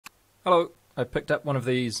Hello, I picked up one of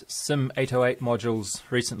these SIM808 modules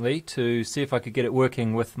recently to see if I could get it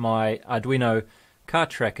working with my Arduino car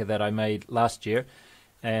tracker that I made last year.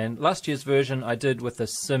 And last year's version I did with the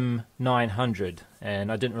SIM900,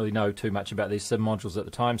 and I didn't really know too much about these SIM modules at the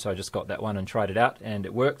time, so I just got that one and tried it out, and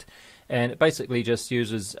it worked. And it basically just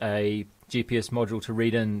uses a GPS module to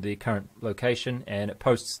read in the current location, and it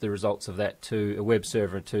posts the results of that to a web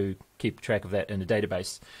server to keep track of that in a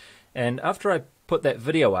database. And after I put that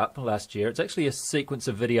video up last year, it's actually a sequence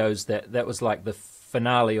of videos that was like the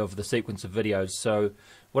finale of the sequence of videos. So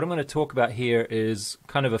what I'm going to talk about here is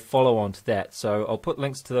kind of a follow-on to that. So I'll put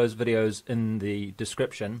links to those videos in the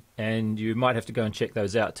description, and you might have to go and check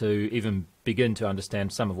those out to even begin to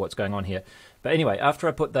understand some of what's going on here. But anyway, after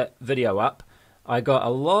I put that video up, I got a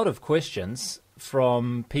lot of questions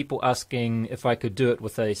from people asking if I could do it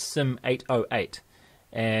with a SIM808.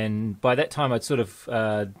 And by that time I'd sort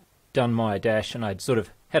of done my dash, and I'd sort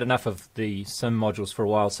of had enough of the SIM modules for a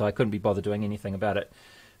while, so I couldn't be bothered doing anything about it.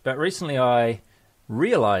 But recently I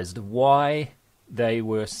realized why they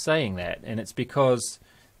were saying that, and it's because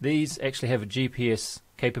these actually have a GPS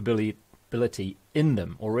capability in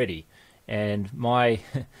them already. And my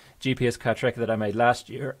GPS car tracker that I made last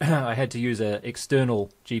year, I had to use an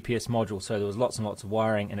external GPS module, so there was lots and lots of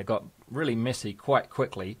wiring, and it got really messy quite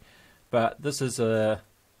quickly. But this is a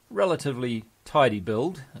relatively tidy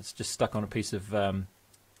build. It's just stuck on a piece of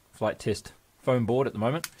flight test foam board at the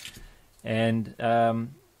moment. And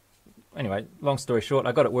anyway, long story short,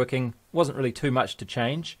 I got it working. Wasn't really too much to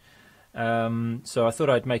change. So I thought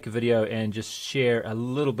I'd make a video and just share a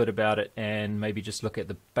little bit about it, and maybe just look at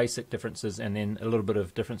the basic differences and then a little bit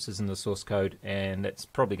of differences in the source code, and that's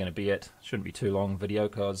probably going to be it. Shouldn't be too long video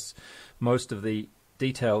because most of the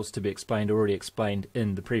details to be explained are already explained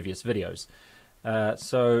in the previous videos.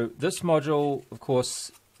 So this module, of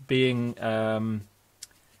course, being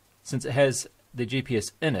since it has the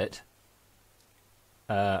GPS in it,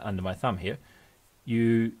 under my thumb here,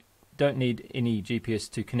 you don't need any GPS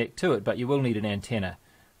to connect to it, but you will need an antenna.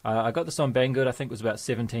 I got this on Banggood. I think it was about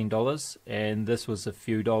 $17, and this was a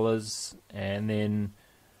few dollars, and then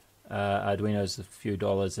Arduino's a few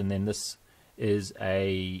dollars, and then this is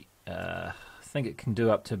a I think it can do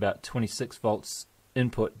up to about 26 volts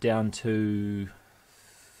input down to,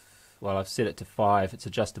 well, I've set it to 5. It's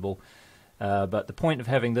adjustable, but the point of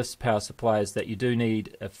having this power supply is that you do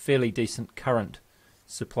need a fairly decent current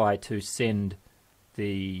supply to send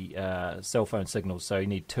the cell phone signals, so you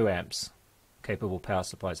need 2 amps capable power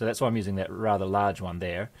supply. So that's why I'm using that rather large one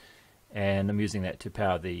there, and I'm using that to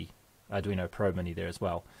power the Arduino Pro Mini there as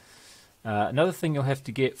well. Another thing you'll have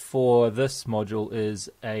to get for this module is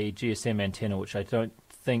a Gsm antenna, which I don't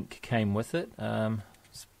think came with it.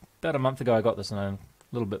 About a month ago I got this, and I'm a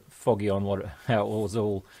little bit foggy on how it was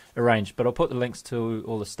all arranged, but I'll put the links to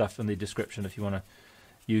all the stuff in the description if you want to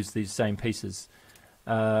use these same pieces.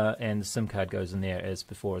 And the SIM card goes in there as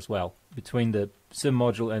before as well. Between the SIM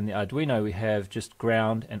module and the Arduino, we have just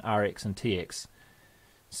ground and RX and TX.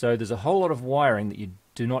 So there's a whole lot of wiring that you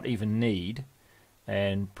do not even need,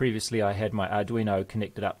 and previously I had my Arduino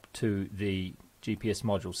connected up to the GPS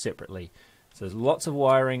module separately. So there's lots of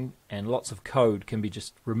wiring, and lots of code can be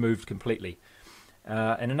just removed completely.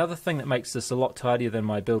 And another thing that makes this a lot tidier than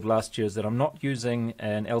my build last year is that I'm not using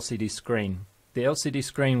an LCD screen. The LCD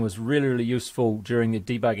screen was really, really useful during the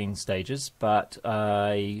debugging stages, but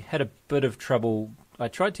I had a bit of trouble. I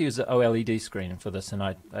tried to use the OLED screen for this, and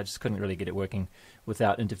I just couldn't really get it working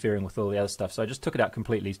without interfering with all the other stuff. So I just took it out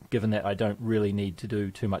completely, given that I don't really need to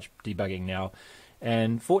do too much debugging now.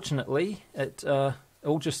 And fortunately, it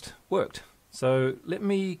all just worked. So let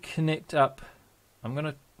me connect up. I'm going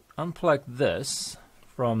to unplug this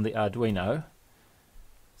from the Arduino.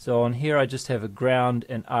 So on here I just have a ground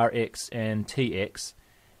and RX and TX,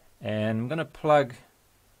 and I'm going to plug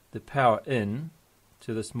the power in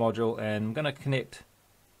to this module, and I'm going to connect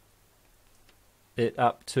it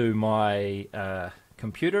up to my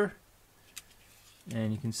computer,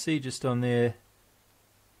 and you can see just on there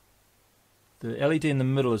the LED in the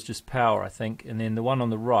middle is just power, I think, and then the one on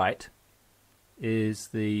the right is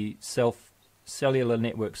the cellular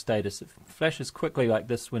network status. It flashes quickly like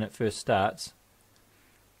this when it first starts,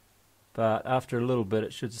 but after a little bit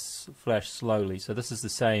it should flash slowly. So this is the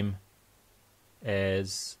same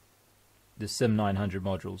as the SIM900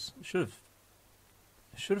 modules. It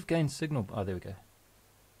should have gained signal. Oh, there we go.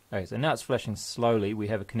 Okay, so now it's flashing slowly. We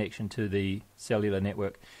have a connection to the cellular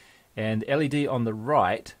network, and the LED on the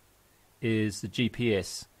right is the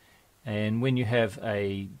GPS. And when you have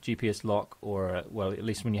a GPS lock, or well, at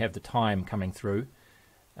least when you have the time coming through,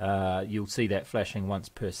 you'll see that flashing once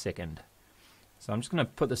per second. So I'm just going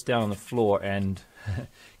to put this down on the floor and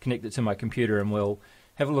connect it to my computer, and we'll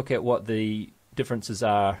have a look at what the differences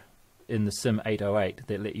are in the SIM808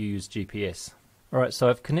 that let you use GPS. Alright, so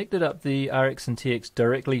I've connected up the RX and TX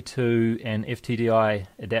directly to an FTDI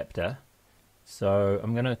adapter. So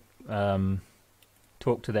I'm going to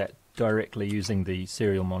talk to that directly using the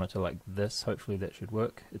serial monitor like this. Hopefully that should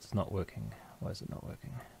work. It's not working. Why is it not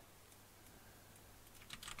working?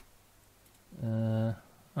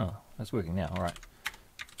 Oh, that's working now. Alright.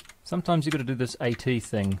 Sometimes you've got to do this AT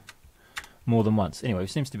thing more than once. Anyway, it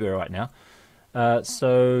seems to be alright now.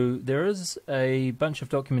 So there is a bunch of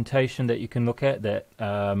documentation that you can look at that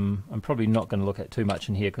I'm probably not going to look at too much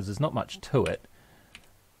in here because there's not much to it.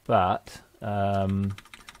 But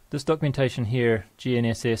this documentation here,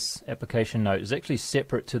 GNSS application note, is actually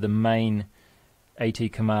separate to the main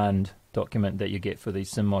AT command document that you get for these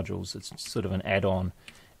SIM modules. It's sort of an add-on.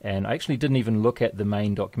 And I actually didn't even look at the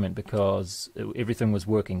main document because everything was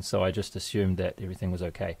working, so I just assumed that everything was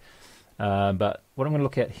okay. But what I'm going to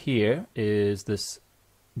look at here is this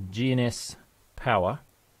GNS power.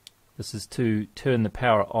 This is to turn the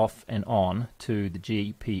power off and on to the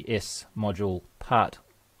GPS module part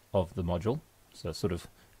of the module. So sort of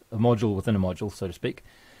a module within a module, so to speak.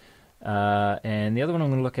 And the other one I'm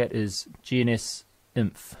going to look at is GNS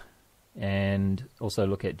Inf, and also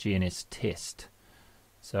look at GNS Test.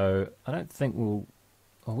 So I don't think we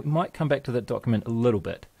might come back to that document a little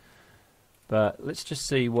bit, but let's just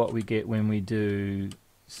see what we get when we do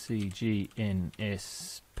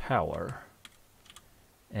CGNS power.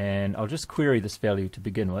 And I'll just query this value to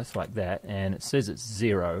begin with, like that, and it says it's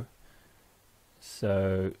 0.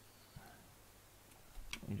 So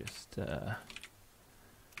we just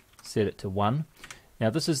set it to 1.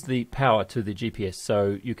 Now this is the power to the GPS,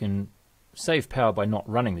 so you can save power by not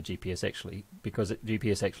running the GPS actually, because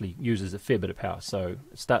GPS actually uses a fair bit of power. So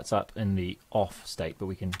it starts up in the off state, but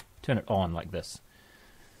we can turn it on like this.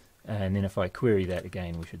 And then if I query that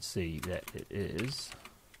again, we should see that it is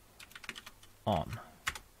on.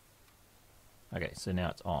 Okay, so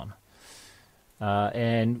now it's on.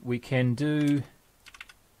 And we can do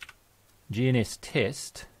GNS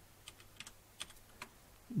test.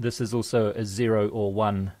 This is also a 0 or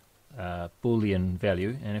 1 Boolean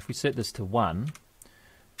value, and if we set this to 1,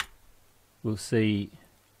 we'll see,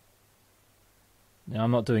 now I'm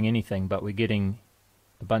not doing anything, but we're getting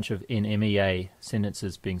a bunch of NMEA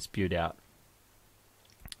sentences being spewed out.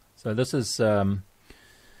 So this is not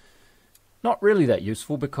really that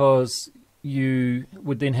useful, because you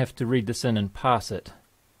would then have to read this in and pass it,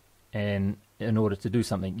 and in order to do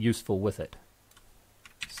something useful with it.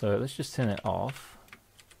 So let's just turn it off.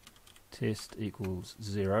 Test equals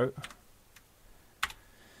 0.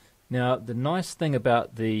 Now the nice thing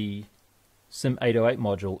about the SIM808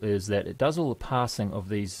 module is that it does all the passing of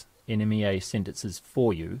these NMEA sentences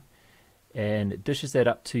for you, and it dishes that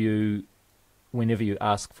up to you whenever you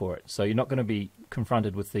ask for it. So you're not going to be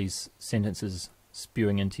confronted with these sentences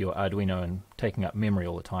spewing into your Arduino and taking up memory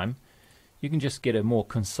all the time. You can just get a more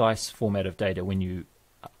concise format of data when you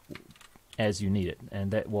as you need it, and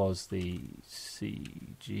that was the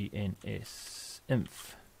CGNS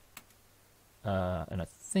Inf. And I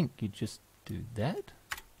think you just do that.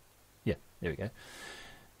 Yeah, there we go.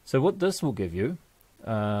 So what this will give you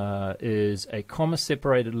is a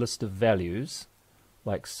comma-separated list of values,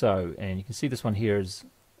 like so. And you can see this one here is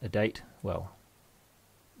a date. Well,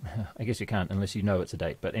 I guess you can't unless you know it's a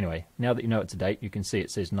date. But anyway, now that you know it's a date, you can see it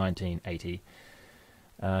says 1980.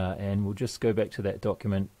 And we'll just go back to that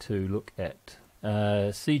document to look at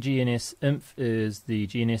CGNS Inf is the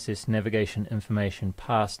GNSS navigation information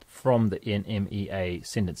passed from the NMEA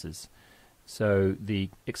sentences. So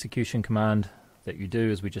the execution command that you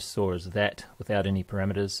do, as we just saw, is that without any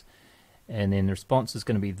parameters, and then the response is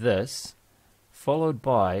going to be this, followed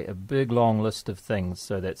by a big long list of things.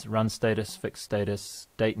 So that's run status, fixed status,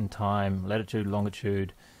 date and time, latitude,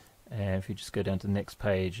 longitude, and if you just go down to the next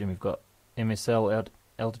page, and we've got MSL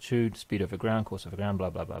altitude, speed over ground, course over ground,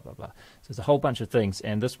 blah blah blah blah blah. So there's a whole bunch of things,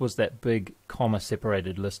 and this was that big comma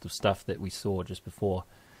separated list of stuff that we saw just before.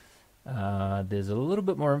 There's a little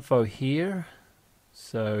bit more info here.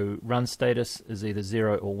 So run status is either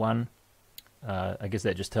 0 or 1. I guess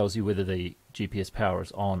that just tells you whether the GPS power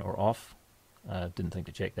is on or off. Didn't think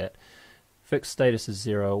to check that. Fixed status is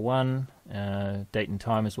 0 or 1. Date and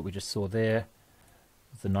time is what we just saw there,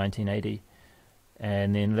 the 1980.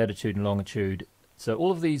 And then latitude and longitude. So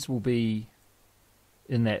all of these will be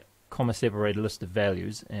in that comma separated list of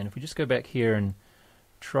values, and if we just go back here and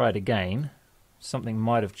try it again, something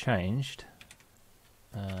might have changed.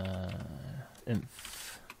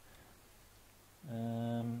 Inf.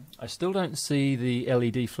 I still don't see the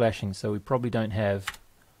LED flashing, so we probably don't have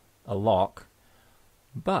a lock,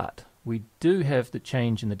 but we do have the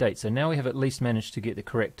change in the date. So now we have at least managed to get the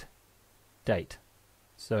correct date.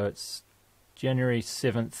 So it's January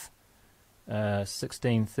 7th,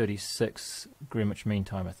 1636 Greenwich Mean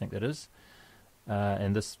Time, I think that is.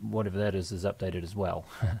 And this, whatever that is updated as well.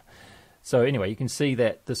 So anyway, you can see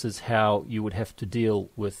that this is how you would have to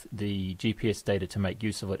deal with the GPS data to make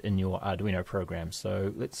use of it in your Arduino program.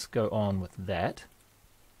 So let's go on with that.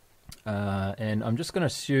 And I'm just going to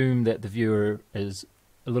assume that the viewer is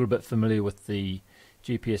a little bit familiar with the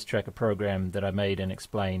GPS tracker program that I made and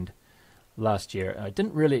explained last year. I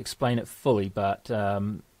didn't really explain it fully, but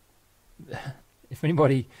if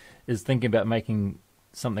anybody is thinking about making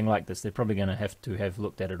something like this, they're probably going to have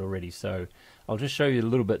looked at it already. So I'll just show you the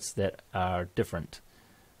little bits that are different.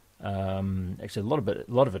 Actually, a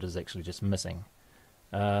lot of it is actually just missing.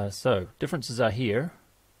 So differences are here.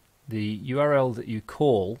 The URL that you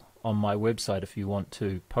call on my website if you want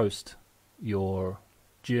to post your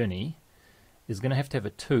journey is going to have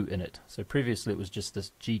a 2 in it. So previously it was just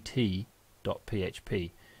this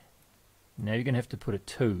gt.php. Now you're going to have to put a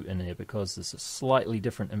 2 in there because there's a slightly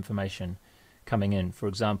different information coming in. For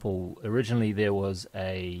example, originally there was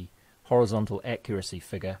a horizontal accuracy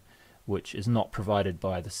figure which is not provided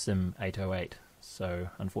by the SIM808. So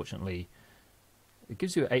unfortunately it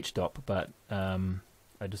gives you a HDOP, but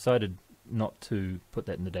I decided not to put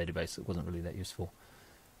that in the database. It wasn't really that useful.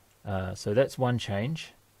 So that's one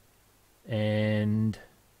change. And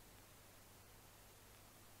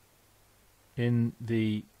in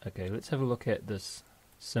the, okay, let's have a look at this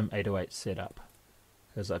SIM808 setup,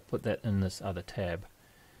 because I put that in this other tab.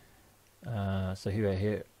 So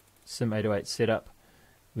here, SIM808 setup.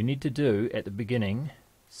 We need to do at the beginning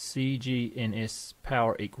CGNS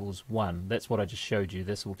power equals 1. That's what I just showed you.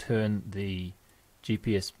 This will turn the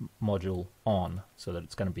GPS module on so that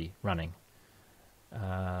it's going to be running.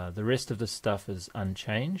 The rest of this stuff is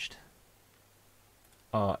unchanged.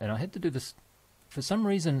 And I had to do this, for some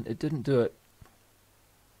reason it didn't do it.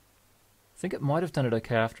 I think it might have done it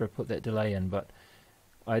okay after I put that delay in, but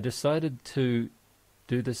I decided to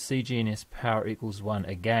do the CGNS power equals 1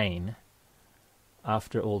 again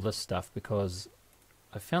after all this stuff, because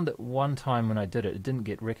I found that one time when I did it, it didn't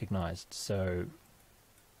get recognized. So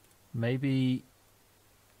maybe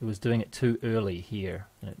it was doing it too early here,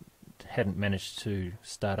 and it hadn't managed to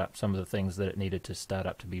start up some of the things that it needed to start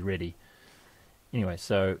up to be ready. Anyway,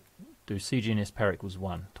 so do CGNS power equals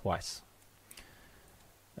 1 twice.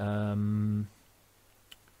 And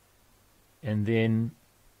then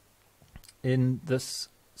in this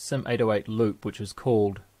SIM808 loop, which is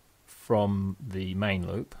called from the main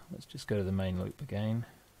loop, let's just go to the main loop again.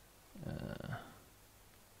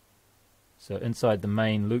 So inside the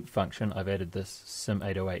main loop function, I've added this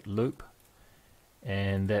SIM808 loop,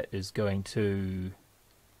 and that is going to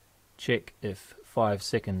check if 5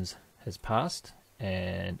 seconds has passed,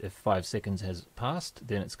 and if 5 seconds has passed,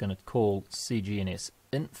 then it's going to call CGNS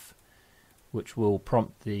inf, which will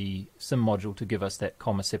prompt the SIM module to give us that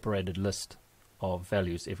comma separated list of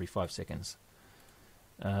values every 5 seconds.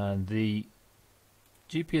 The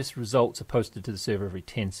GPS results are posted to the server every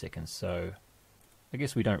 10 seconds, so I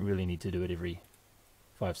guess we don't really need to do it every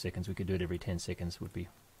 5 seconds. We could do it every 10 seconds, would be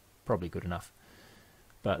probably good enough,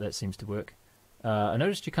 but that seems to work. I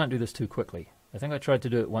noticed you can't do this too quickly. I think I tried to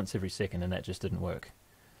do it once every second and that just didn't work.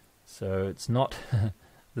 So it's not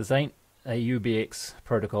this ain't a UBX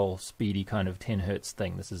protocol speedy kind of 10 Hertz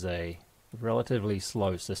thing. This is a relatively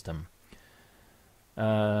slow system.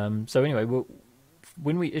 So anyway,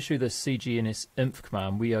 when we issue the CGNS inf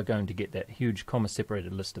command, we are going to get that huge comma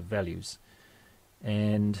separated list of values.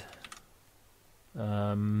 And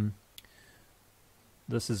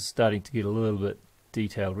this is starting to get a little bit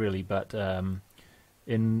detailed really, but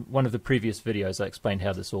in one of the previous videos I explained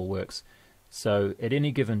how this all works. So at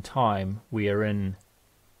any given time we are in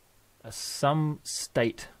some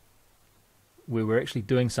state where we're actually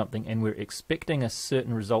doing something and we're expecting a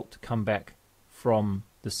certain result to come back from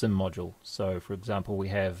the SIM module. So for example, we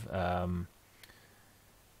have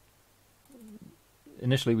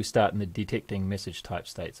initially we start in the detecting message type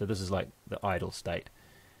state, so this is like the idle state,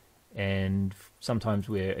 and sometimes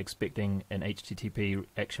we're expecting an HTTP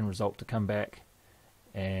action result to come back,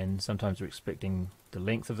 and sometimes we're expecting the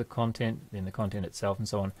length of the content, then the content itself, and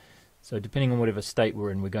so on. So depending on whatever state we're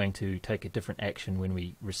in, we're going to take a different action when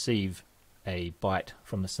we receive a byte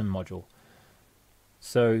from the SIM module.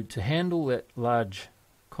 So to handle that large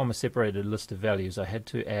comma separated list of values, I had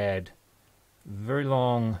to add a very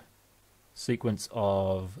long sequence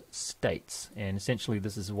of states, and essentially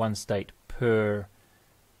this is one state per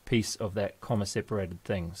piece of that comma separated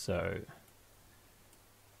thing. So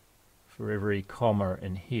for every comma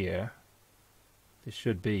in here, there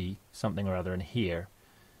should be something or other in here.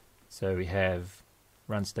 So we have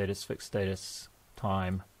run status, fixed status,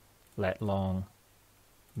 time, lat long,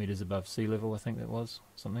 meters above sea level, I think that was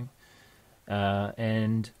something.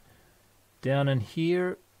 And down in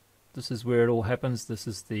here, this is where it all happens. This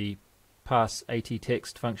is the pass AT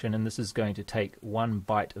text function, and this is going to take 1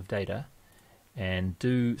 byte of data and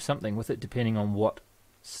do something with it depending on what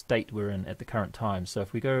state we're in at the current time. So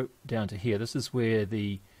if we go down to here, this is where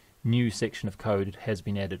the new section of code has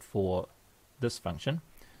been added for this function.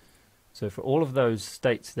 So for all of those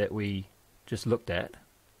states that we just looked at,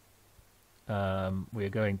 we're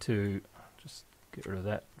going to just get rid of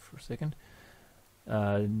that for a second.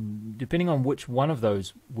 Depending on which one of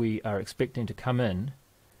those we are expecting to come in,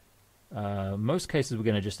 most cases we're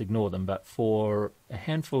going to just ignore them, but for a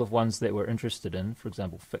handful of ones that we're interested in, for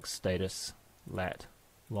example fixed status, lat,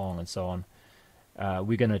 long, and so on,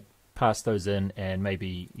 we're going to pass those in and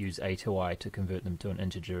maybe use A to I to convert them to an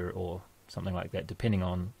integer or something like that, depending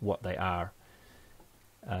on what they are.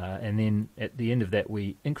 And then at the end of that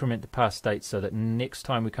we increment the pass state so that next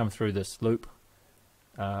time we come through this loop,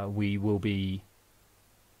 we will be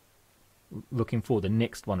looking for the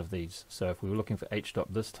next one of these. So if we were looking for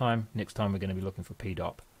h-dop this time, next time we're going to be looking for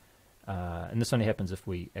p-dop. And this only happens if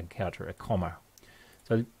we encounter a comma.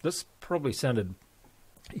 So this probably sounded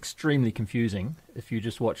extremely confusing if you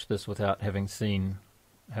just watched this without having seen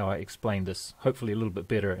how I explained this, hopefully a little bit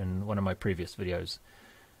better in one of my previous videos.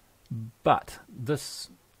 But this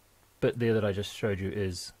bit there that I just showed you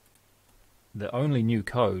is the only new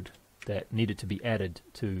code that needed to be added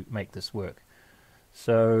to make this work.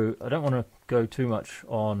 So I don't want to go too much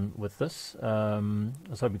on with this. I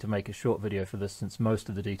was hoping to make a short video for this since most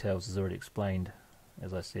of the details is already explained,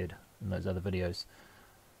 as I said in those other videos.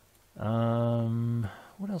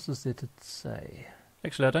 What else is there to say?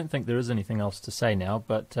 Actually, I don't think there is anything else to say now,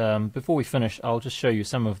 but before we finish, I'll just show you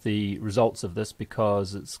some of the results of this,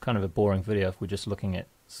 because it's kind of a boring video if we're just looking at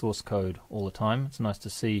source code all the time. It's nice to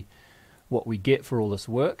see what we get for all this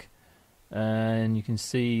work. And you can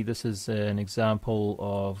see this is an example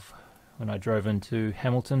of when I drove into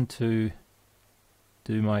Hamilton to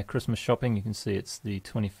do my Christmas shopping. You can see it's the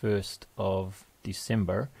 21st of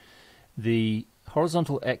December. The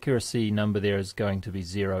horizontal accuracy number there is going to be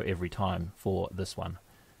 0 every time for this one.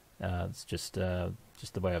 It's just the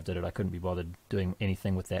way I've did it. I couldn't be bothered doing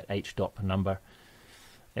anything with that h-dop number.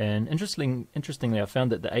 And interestingly, I found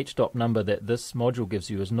that the h-dop number that this module gives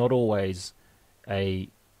you is not always a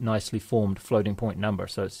nicely formed floating point number.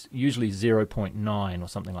 So it's usually 0.9 or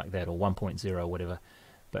something like that, or 1.0 or whatever.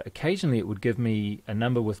 But occasionally it would give me a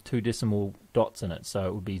number with 2 decimal dots in it, so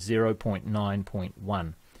it would be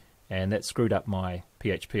 0.9.1. And that screwed up my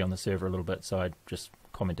PHP on the server a little bit, so I just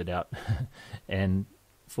commented out. And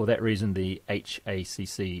for that reason, the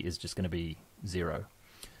HACC is just going to be 0.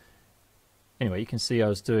 Anyway, you can see I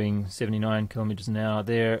was doing 79 kilometers an hour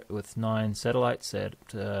there with 9 satellites at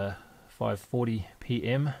 5:40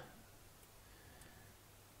 p.m.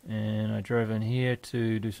 And I drove in here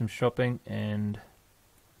to do some shopping, and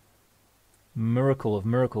miracle of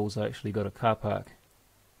miracles, I actually got a car park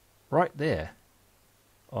right there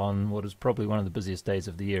on what is probably one of the busiest days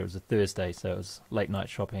of the year. It was a Thursday, so it was late night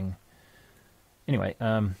shopping. Anyway,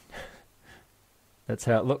 that's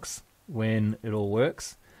how it looks when it all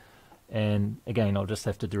works. And again, I'll just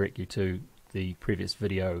have to direct you to the previous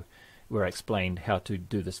video where I explained how to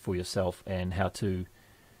do this for yourself and how to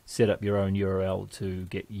set up your own URL to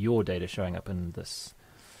get your data showing up in this.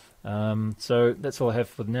 So that's all I have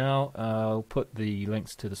for now. I'll put the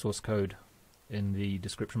links to the source code in the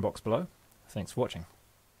description box below. Thanks for watching.